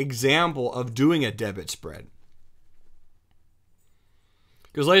good example of doing a debit spread.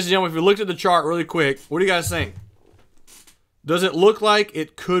 Because, ladies and gentlemen, if we looked at the chart really quick, what do you guys think? Does it look like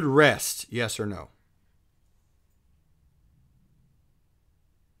it could rest? Yes or no?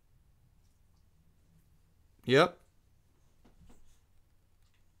 Yep.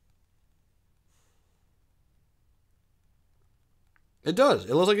 It does.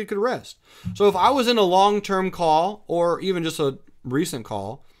 It looks like it could rest. So if I was in a long-term call or even just a recent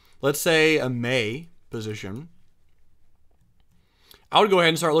call, let's say a May position, I would go ahead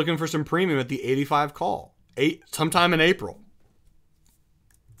and start looking for some premium at the 85 call, sometime in April.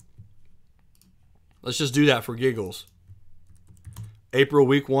 Let's just do that for giggles. April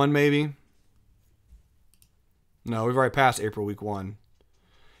week 1 maybe. No, we've already passed April week 1.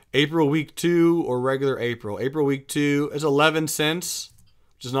 April week 2 or regular April. April week 2 is 11 cents,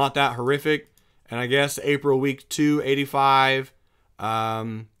 which is not that horrific. And I guess April week 2, 85,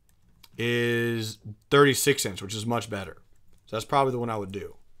 is 36 cents, which is much better. So that's probably the one I would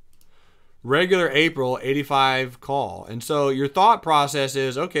do. Regular April, 85 call. And so your thought process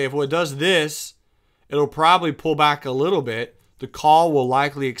is, okay, if it does this, it'll probably pull back a little bit. The call will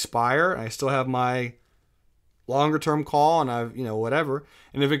likely expire. I still have my longer term call and I've, whatever.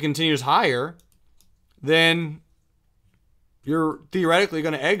 And if it continues higher, then you're theoretically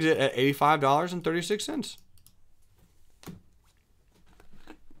going to exit at $85.36.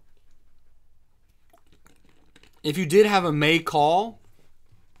 If you did have a May call,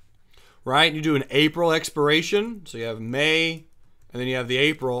 right, you do an April expiration. So you have May and then you have the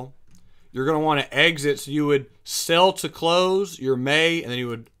April. You're going to want to exit. So you would sell to close your May and then you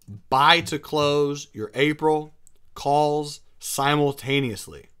would buy to close your April calls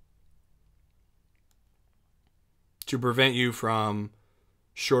simultaneously to prevent you from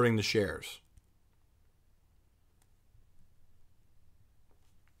shorting the shares.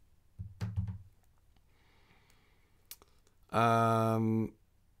 All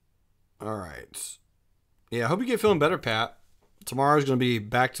right. Yeah, I hope you get feeling better, Pat. Tomorrow's going to be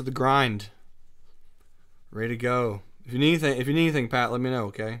back to the grind. Ready to go. If you need anything, Pat, let me know,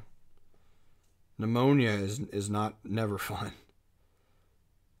 okay? Pneumonia is never fun.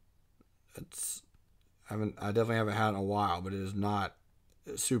 I definitely haven't had it in a while, but it is not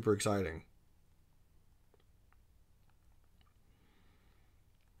super exciting.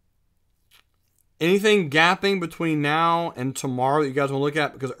 Anything gapping between now and tomorrow that you guys want to look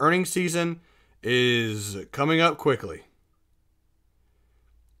at? Because earnings season is coming up quickly.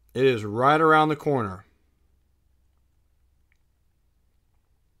 It is right around the corner.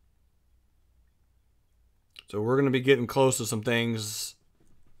 So we're going to be getting close to some things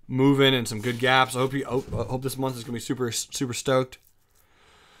moving and some good gaps. I hope this month is going to be super stoked.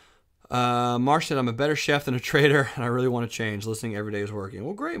 Marsh said, I'm a better chef than a trader, and I really want to change. Listening every day is working.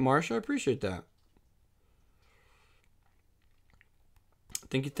 Well, great, Marsh. I appreciate that.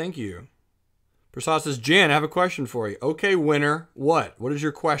 Thank you. Prasad says, Jan, I have a question for you. Okay, winner. What? What is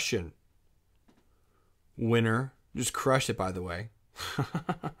your question? Winner. Just crushed it, by the way.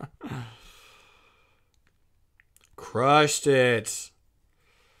 Crushed it.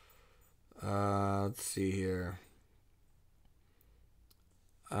 Let's see here.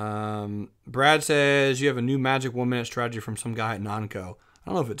 Brad says, you have a new magic 1 minute strategy from some guy at Nonco. I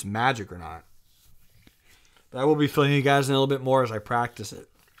don't know if it's magic or not. But I will be filling you guys in a little bit more as I practice it.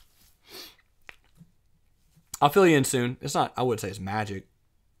 I'll fill you in soon. It's not, I wouldn't say it's magic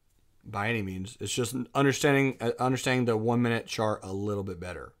by any means. It's just understanding the 1 minute chart a little bit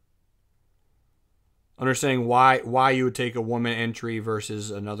better. Understanding why you would take a 1 minute entry versus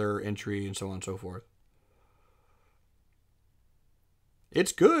another entry and so on and so forth.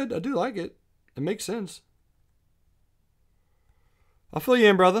 It's good. I do like it. It makes sense. I'll fill you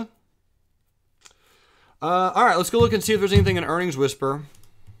in, brother. All right, let's go look and see if there's anything in Earnings Whisper.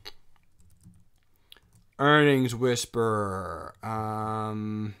 Earnings Whisper.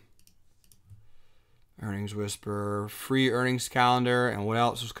 Earnings Whisper. Free earnings calendar. And what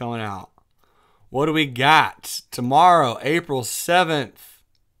else was coming out? What do we got? Tomorrow, April 7th.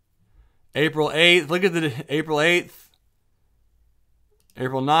 April 8th. Look at the April 8th.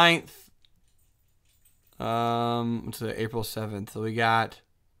 April 9th. What's the April 7th? So we got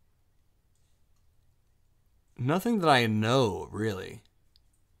nothing that I know, really.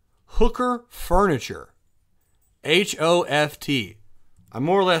 Hooker Furniture. HOFT. I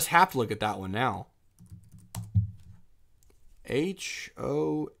more or less have to look at that one now.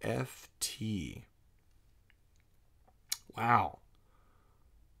 HOFT. Wow.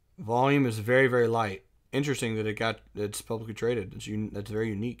 Volume is very, very light. Interesting that it's publicly traded. That's very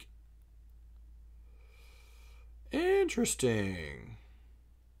unique. Interesting.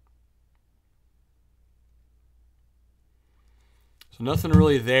 So nothing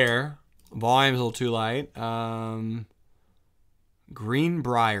really there. Volume's a little too light.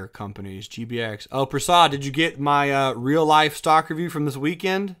 Greenbrier Companies, GBX. Oh, Prasad, did you get my real life stock review from this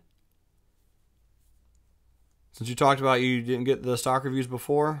weekend? Since you talked about you didn't get the stock reviews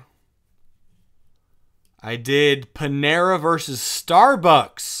before. I did Panera versus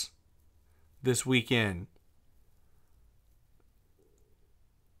Starbucks this weekend.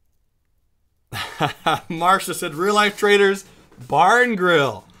 Marsha said, real life traders, bar and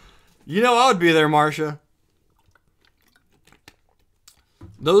grill. You know I would be there, Marsha.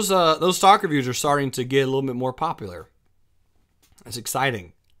 Those stock reviews are starting to get a little bit more popular. That's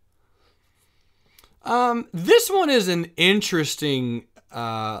exciting. This one is an interesting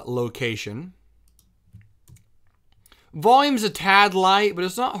location. Volume's a tad light, but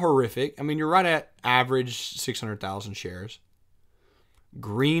it's not horrific. I mean, you're right at average 600,000 shares.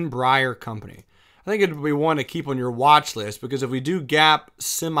 Greenbrier Company. I think it would be one to keep on your watch list because if we do gap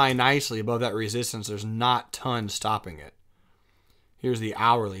semi-nicely above that resistance, there's not tons stopping it. Here's the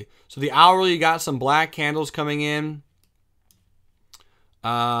hourly. So the hourly, you got some black candles coming in.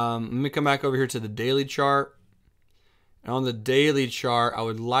 Let me come back over here to the daily chart. And on the daily chart, I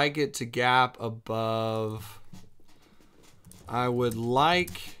would like it to gap above... I would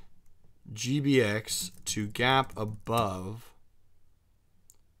like GBX to gap above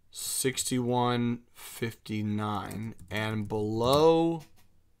 61.59 and below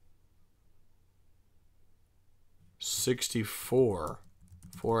 64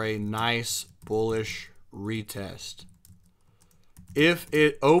 for a nice bullish retest. If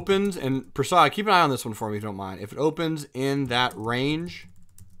it opens, and Prasad, keep an eye on this one for me if you don't mind. If it opens in that range,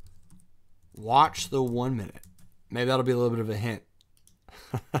 watch the 1 minute. Maybe that'll be a little bit of a hint.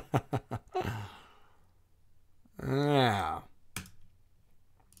 Yeah.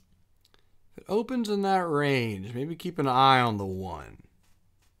 If it opens in that range, maybe keep an eye on the 1.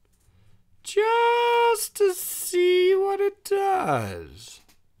 just to see what it does.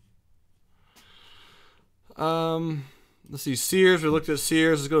 Let's see, Sears. We looked at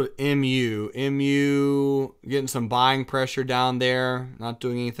Sears. Let's go to MU. MU getting some buying pressure down there. Not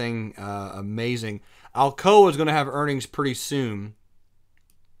doing anything amazing. Alcoa is going to have earnings pretty soon.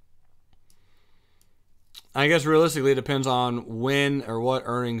 I guess realistically it depends on when or what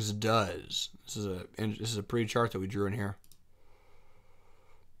earnings does. This is a pretty chart that we drew in here.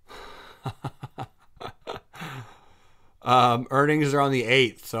 Earnings are on the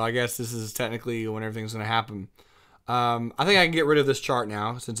 8th, so I guess this is technically when everything's going to happen. I think I can get rid of this chart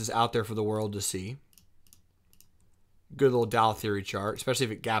now since it's out there for the world to see. Good little Dow theory chart, especially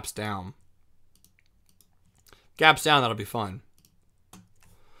if it gaps down. Gaps down, that'll be fun.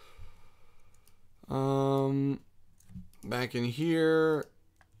 Back in here.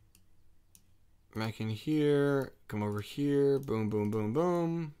 Back in here. Come over here. Boom, boom, boom,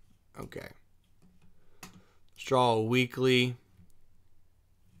 boom. Okay. Let's draw a weekly.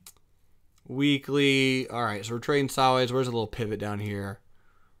 Weekly. All right, so we're trading sideways. Where's a little pivot down here?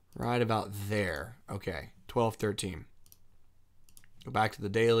 Right about there. Okay, 12.13. Go back to the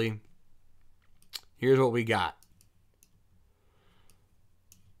daily. Here's what we got.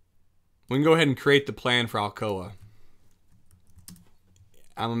 We can go ahead and create the plan for Alcoa.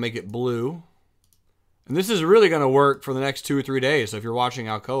 I'm going to make it blue. And this is really going to work for the next 2 or 3 days. So if you're watching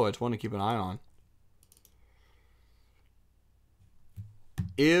Alcoa, it's one to keep an eye on.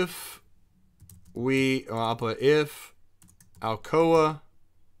 If I'll put if Alcoa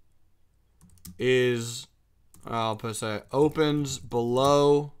is, I'll put say opens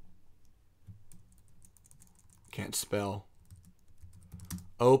below, can't spell,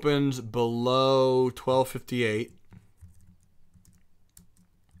 opens below 1258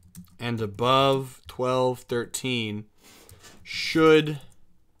 and above 1213 should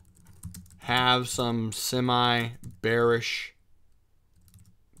have some bearishness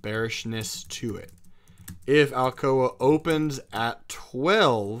to it. If Alcoa opens at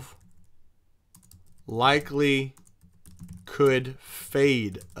 12, likely could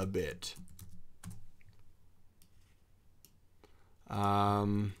fade a bit.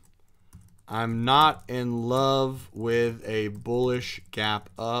 I'm not in love with a bullish gap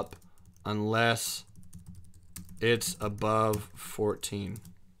up unless it's above 14.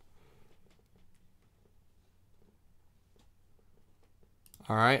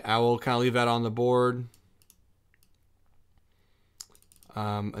 All right, I will kind of leave that on the board.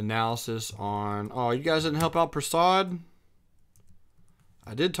 Analysis on, oh, you guys didn't help out Prasad?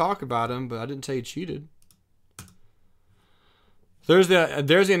 I did talk about him, but I didn't say he cheated. There's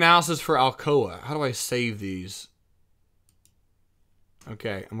the analysis for Alcoa. How do I save these?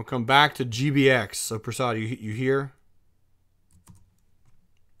 Okay, I'm gonna come back to GBX. So Prasad, you here?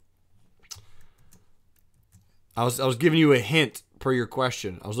 I was giving you a hint per your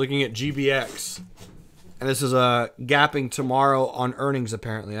question. I was looking at GBX, and this is gapping tomorrow on earnings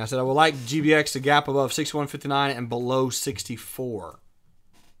apparently. And I said I would like GBX to gap above 61.59 and below 64.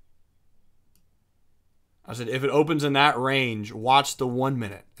 I said, if it opens in that range, watch the 1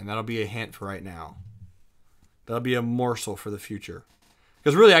 minute. And that'll be a hint for right now. That'll be a morsel for the future.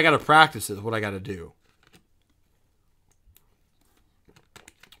 Because really, I got to practice is what I got to do.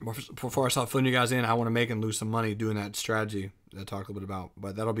 Before I start filling you guys in, I want to make and lose some money doing that strategy that I talked a little bit about.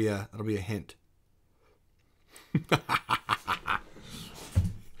 But that'll be a hint.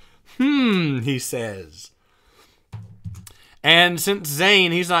 He says. And since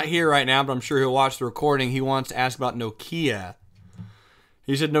Zane, he's not here right now, but I'm sure he'll watch the recording, he wants to ask about Nokia.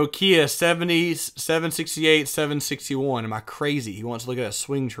 He said Nokia 70, 768, 761. Am I crazy? He wants to look at a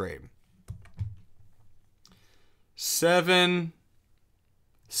swing trade.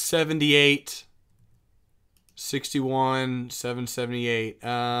 778, 61, 778.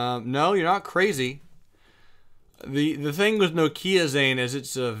 No, you're not crazy. The thing with Nokia, Zane, is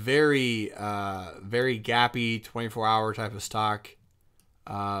it's a very gappy 24-hour type of stock.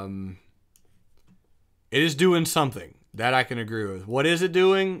 It is doing something. That I can agree with. What is it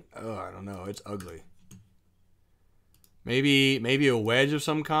doing? Oh, I don't know. It's ugly. Maybe a wedge of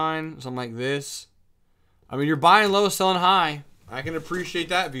some kind, something like this. I mean, you're buying low, selling high. I can appreciate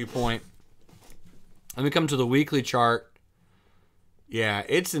that viewpoint. Let me come to the weekly chart. Yeah,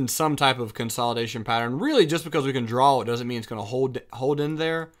 it's in some type of consolidation pattern. Really, just because we can draw it doesn't mean it's going to hold in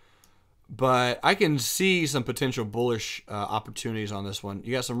there. But I can see some potential bullish opportunities on this one.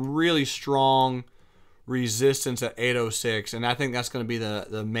 You got some really strong resistance at 806, and I think that's going to be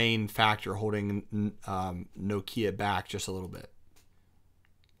the main factor holding Nokia back just a little bit.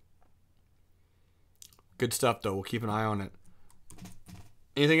 Good stuff, though. We'll keep an eye on it.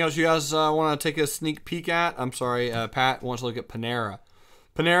 Anything else you guys want to take a sneak peek at? I'm sorry, Pat wants to look at Panera.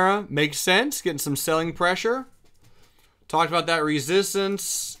 Panera makes sense, getting some selling pressure. Talked about that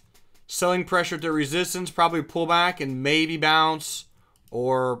resistance. Selling pressure to resistance, probably pull back and maybe bounce,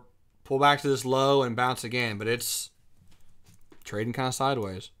 or pull back to this low and bounce again. But it's trading kind of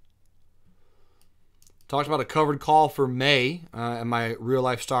sideways. Talked about a covered call for May in my real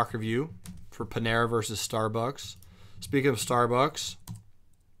life stock review for Panera versus Starbucks. Speaking of Starbucks,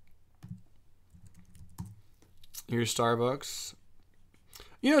 here's Starbucks.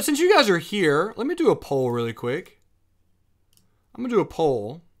 You know, since you guys are here, let me do a poll really quick. I'm going to do a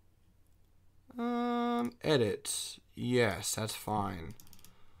poll. Edit. Yes, that's fine.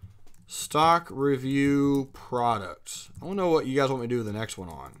 Stock review products. I want to know what you guys want me to do the next one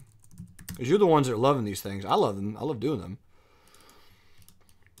on. Because you're the ones that are loving these things. I love them. I love doing them.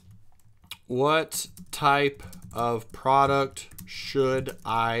 What type of product should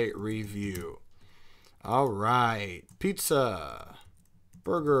I review? All right. Pizza.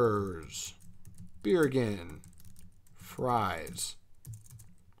 Burgers. Beer again. Fries.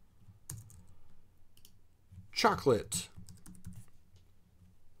 Chocolate.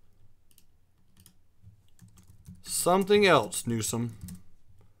 Something else, Newsom.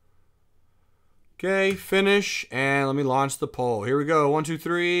 Okay, finish, and let me launch the poll. Here we go. 1, 2,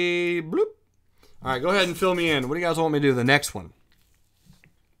 3. Bloop. All right, go ahead and fill me in. What do you guys want me to do the next one?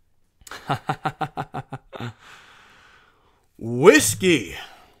 Whiskey.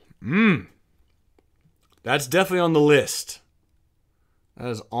 That's definitely on the list. That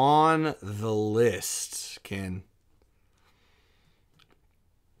is on the list, Ken.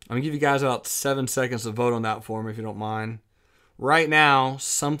 I'm going to give you guys about 7 seconds to vote on that for me, if you don't mind. Right now,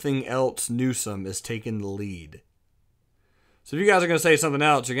 something else Newsom is taking the lead. So if you guys are going to say something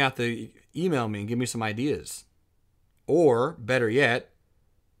else, you're going to have to email me and give me some ideas. Or, better yet,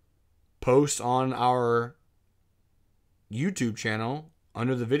 post on our YouTube channel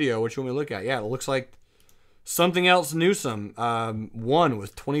under the video what you want me to look at. Yeah, it looks like something else Newsom won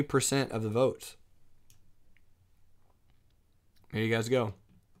with 20% of the votes. There you guys go.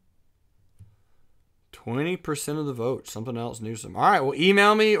 20% of the votes. Something else Newsom. All right, well,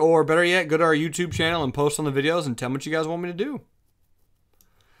 email me, or better yet, go to our YouTube channel and post on the videos and tell me what you guys want me to do.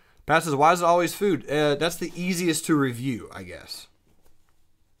 Pat says, why is it always food? That's the easiest to review, I guess.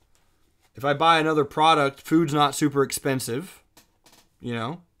 If I buy another product, food's not super expensive, you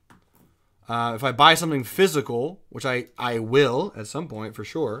know. If I buy something physical, which I will at some point for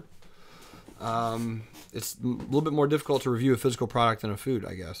sure, it's a little bit more difficult to review a physical product than a food,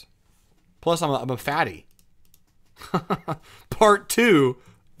 I guess. Plus, I'm a fatty. Part 2,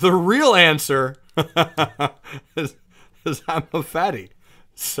 the real answer is I'm a fatty.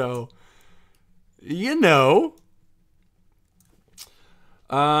 So, you know.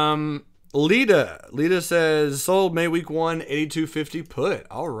 Lita says, sold May week 1, 82.50 put.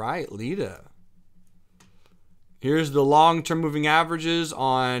 All right, Lita. Here's the long-term moving averages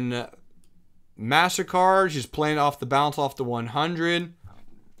on MasterCard. She's playing off the bounce off the 100.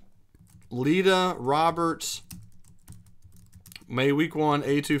 Lita Roberts, May week 1,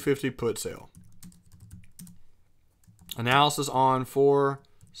 82.50 put sale. Analysis on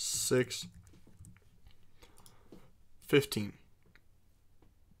 4/6/15.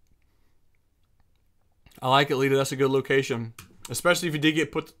 I like it, Lita. That's a good location, especially if you did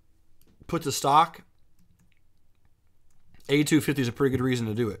get put to stock. 82.50 is a pretty good reason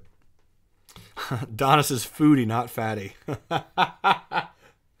to do it. Donna says foodie, not fatty.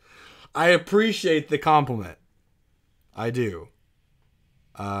 I appreciate the compliment. I do.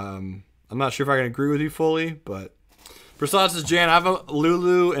 I'm not sure if I can agree with you fully, but Prasad says, Jan, I have a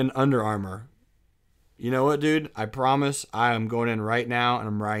Lulu and Under Armour. You know what, dude? I promise I am going in right now and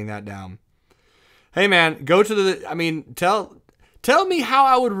I'm writing that down. Hey, man, go to the... I mean, tell me how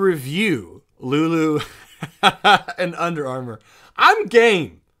I would review Lulu and Under Armour. I'm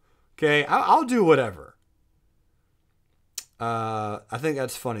game. Okay? I'll do whatever. I think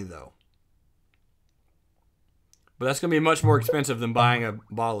that's funny, though. But that's going to be much more expensive than buying a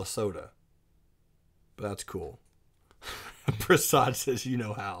bottle of soda. But that's cool. Prasad says, you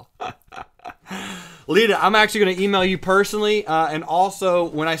know how. Lita, I'm actually going to email you personally. And also,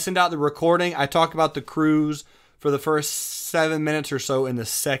 when I send out the recording, I talk about the cruise for the first 7 minutes or so in the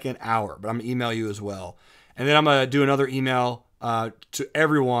second hour. But I'm going to email you as well. And then I'm going to do another email to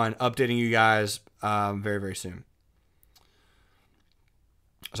everyone updating you guys very, very soon.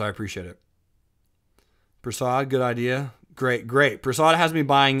 So I appreciate it. Prasad, good idea. Great. Prasad has me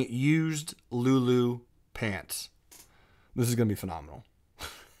buying used Lulu pants. This is going to be phenomenal.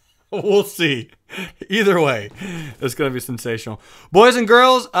 We'll see. Either way, it's going to be sensational. Boys and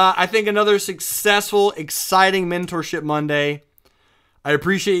girls, I think another successful, exciting Mentorship Monday. I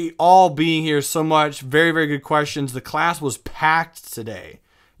appreciate you all being here so much. Very, very good questions. The class was packed today.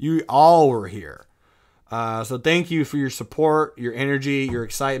 You all were here. So thank you for your support, your energy, your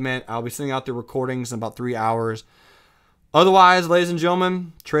excitement. I'll be sending out the recordings in about 3 hours. Otherwise, ladies and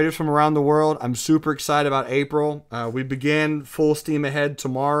gentlemen, traders from around the world, I'm super excited about April. We begin full steam ahead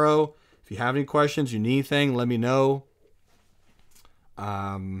tomorrow. If you have any questions, you need anything, let me know.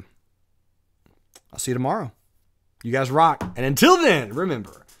 I'll see you tomorrow. You guys rock. And until then,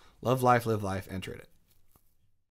 remember, love life, live life, and trade it.